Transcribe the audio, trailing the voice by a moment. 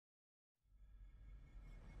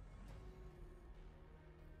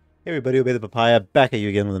Hey everybody, Obey the Papaya, back at you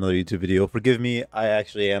again with another YouTube video. Forgive me, I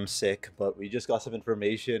actually am sick, but we just got some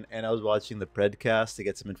information and I was watching the Predcast to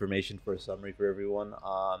get some information for a summary for everyone,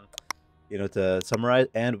 to summarize,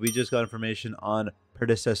 and we just got information on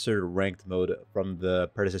Predecessor ranked mode from the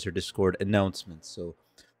Predecessor Discord announcements. So,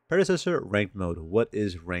 Predecessor ranked mode, what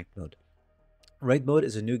is ranked mode? Ranked mode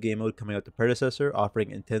is a new game mode coming out to Predecessor,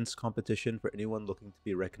 offering intense competition for anyone looking to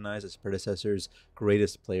be recognized as Predecessor's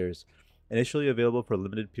greatest players. Initially available for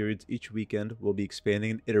limited periods each weekend, we'll be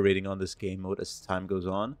expanding and iterating on this game mode as time goes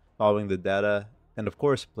on, following the data and, of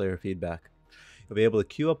course, player feedback. You'll be able to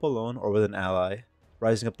queue up alone or with an ally,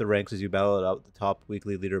 rising up the ranks as you battle it out the top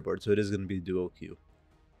weekly leaderboard, so it is going to be duo queue.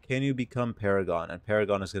 Can you become Paragon? And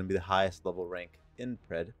Paragon is going to be the highest level rank in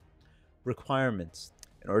Pred. Requirements.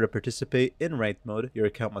 In order to participate in ranked mode, your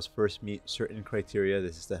account must first meet certain criteria.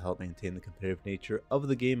 This is to help maintain the competitive nature of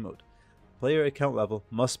the game mode. Player account level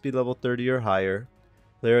must be level 30 or higher.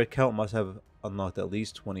 Player account must have unlocked at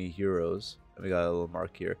least 20 heroes. And we got a little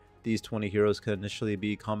mark here. These 20 heroes can initially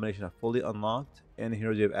be a combination of fully unlocked and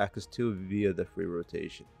heroes you have access to via the free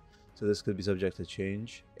rotation. So this could be subject to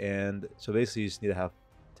change. And so basically you just need to have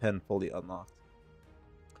 10 fully unlocked.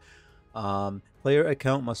 Player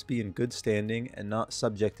account must be in good standing and not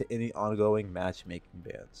subject to any ongoing matchmaking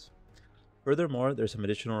bans. Furthermore, there's some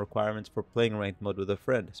additional requirements for playing ranked mode with a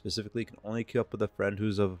friend. Specifically, you can only queue up with a friend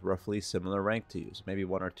who's of roughly similar rank to you. So maybe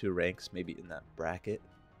one or two ranks, maybe in that bracket.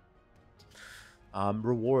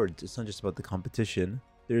 Rewards. It's not just about the competition.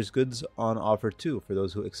 There's goods on offer too for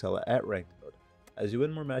those who excel at ranked mode. As you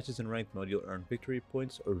win more matches in ranked mode, you'll earn victory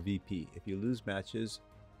points or VP. If you lose matches,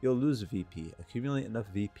 you'll lose VP. Accumulate enough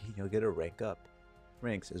VP and you'll get a rank up.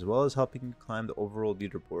 Ranks, as well as helping you climb the overall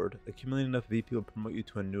leaderboard, accumulating enough VP will promote you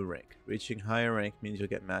to a new rank. Reaching higher rank means you'll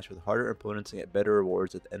get matched with harder opponents and get better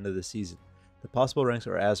rewards at the end of the season. The possible ranks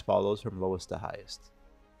are as follows from lowest to highest. So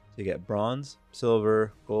you get bronze,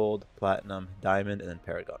 silver, gold, platinum, diamond, and then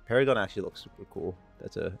paragon. Paragon actually looks super cool.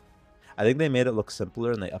 I think they made it look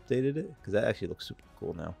simpler and they updated it because that actually looks super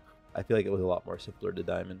cool now. I feel like it was a lot more simpler to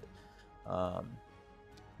diamond.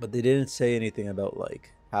 But they didn't say anything about like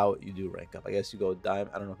how you do rank up. I guess you go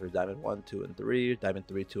diamond. I don't know if there's diamond 1, 2, and 3, diamond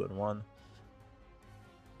 3, 2, and 1.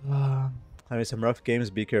 Having some rough games,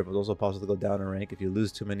 be careful. It's also possible to go down in rank if you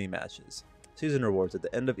lose too many matches. Season rewards. At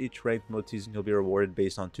the end of each ranked mode season, you'll be rewarded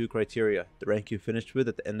based on two criteria: the rank you finished with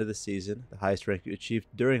at the end of the season, the highest rank you achieved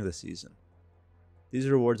during the season. These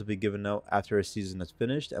rewards will be given out after a season is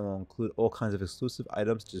finished and will include all kinds of exclusive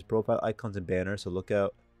items such as profile icons and banners, so look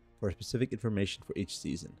out for specific information for each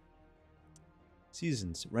season.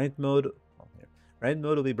 Seasons. Ranked mode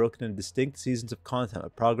will be broken into distinct seasons of content,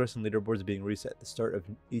 with progress and leaderboards being reset at the start of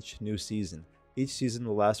each new season. Each season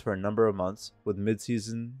will last for a number of months, with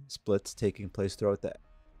mid-season splits taking place throughout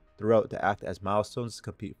to act as milestones to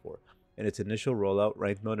compete for. In its initial rollout,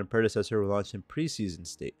 Ranked Mode and Predecessor were launched in pre-season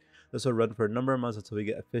state. This will run for a number of months until we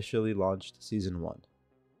get officially launched Season 1.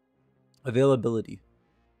 Availability.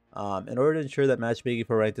 In order to ensure that matchmaking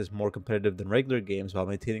for ranked is more competitive than regular games while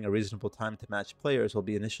maintaining a reasonable time to match players, we'll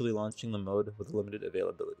be initially launching the mode with limited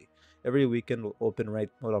availability. Every weekend we'll open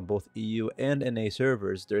ranked mode on both EU and NA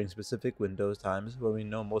servers during specific windows times where we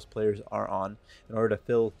know most players are on, in order to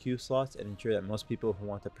fill queue slots and ensure that most people who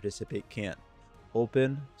want to participate can. So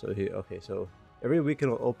every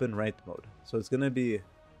weekend we'll open ranked mode. So it's gonna be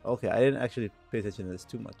okay. I didn't actually pay attention to this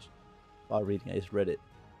too much while reading. I just read it.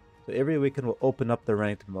 So every weekend we'll open up the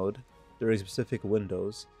ranked mode during specific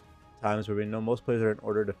windows, times where we know most players are in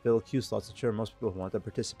order to fill queue slots, ensure most people who want to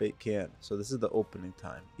participate can. So this is the opening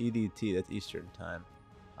time. EDT, that's Eastern time.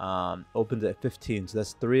 Opens at 15, so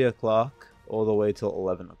that's 3 o'clock all the way till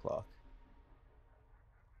 11 o'clock.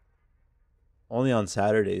 Only on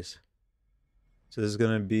Saturdays. So this is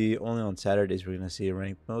going to be only on Saturdays we're going to see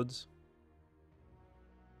ranked modes.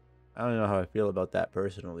 I don't know how I feel about that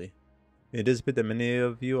personally. We anticipate that many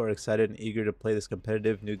of you are excited and eager to play this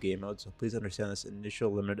competitive new game mode, so please understand this initial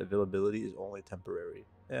limited availability is only temporary.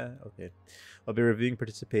 Yeah, okay. I'll be reviewing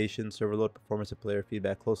participation, server load, performance, and player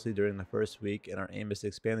feedback closely during the first week, and our aim is to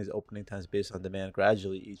expand these opening times based on demand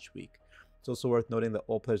gradually each week. It's also worth noting that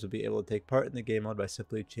all players will be able to take part in the game mode by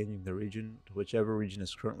simply changing the region to whichever region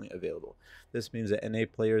is currently available. This means that NA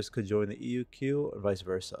players could join the EU queue or vice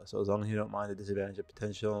versa, so as long as you don't mind the disadvantage of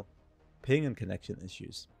potential ping and connection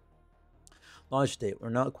issues. Launch date. We're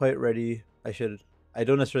not quite ready. I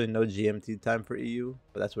don't necessarily know GMT time for EU,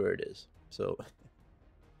 but that's where it is. So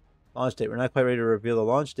launch date. We're not quite ready to reveal the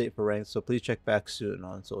launch date for ranked, so please check back soon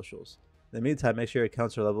on socials. In the meantime, make sure your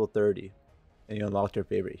accounts are level 30 and you unlocked your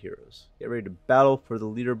favorite heroes. Get ready to battle for the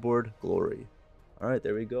leaderboard glory. All right,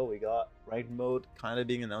 there we go. We got ranked mode kind of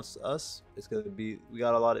being announced to us. It's gonna be, we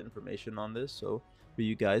got a lot of information on this, so for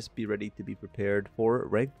you guys, be ready to be prepared for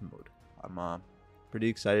ranked mode. I'm pretty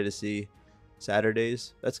excited to see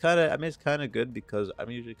Saturdays. That's kind of, I mean, it's kind of good because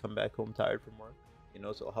I'm usually come back home tired from work, you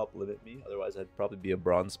know, so it'll help limit me. Otherwise, I'd probably be a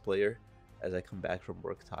bronze player as I come back from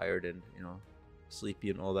work tired and, you know,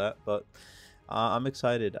 sleepy and all that. But I'm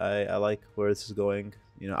excited. I like where this is going.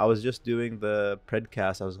 You know, I was just doing the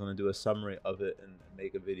predcast. I was going to do a summary of it and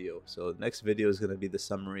make a video. So the next video is going to be the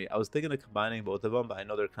summary. I was thinking of combining both of them, but I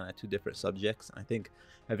know they're kind of two different subjects. And I think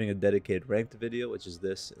having a dedicated ranked video, which is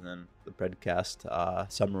this, and then the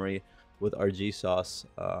predcast summary with RG Sauce,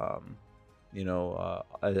 you know,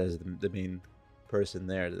 as the main person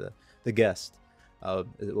there, the guest.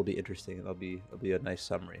 It will be interesting, and it'll be a nice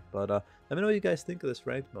summary. But let me know what you guys think of this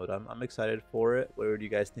ranked mode. I'm excited for it. Where do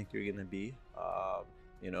you guys think you're gonna be?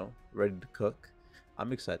 You know, ready to cook.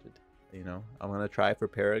 I'm excited. You know, I'm gonna try for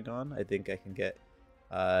Paragon. I think I can get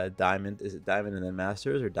Diamond. Is it Diamond and then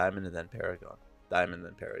Masters, or Diamond and then Paragon? Diamond and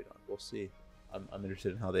then Paragon. We'll see. I'm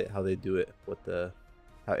interested in how they do it.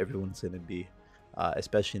 How everyone's gonna be,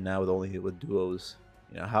 especially now with duos.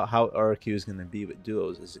 You know, how RQ is gonna be with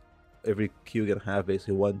duos. Is every queue gonna have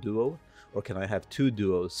basically one duo, or can I have two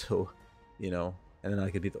duos? So, you know, and then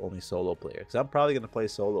I could be the only solo player, because I'm probably gonna play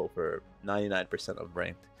solo for 99% of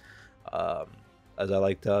ranked, as I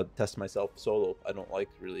like to test myself solo. I don't like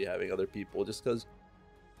really having other people, just because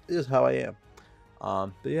it is how I am.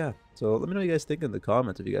 But yeah, so let me know what you guys think in the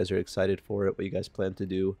comments, if you guys are excited for it, what you guys plan to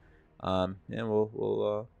do. And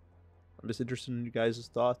I'm just interested in you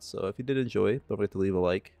guys' thoughts. So if you did enjoy, don't forget to leave a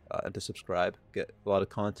like and to subscribe. Get a lot of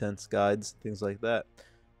contents, guides, things like that.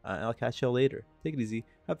 And I'll catch y'all later. Take it easy.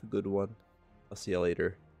 Have a good one. I'll see y'all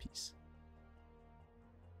later. Peace.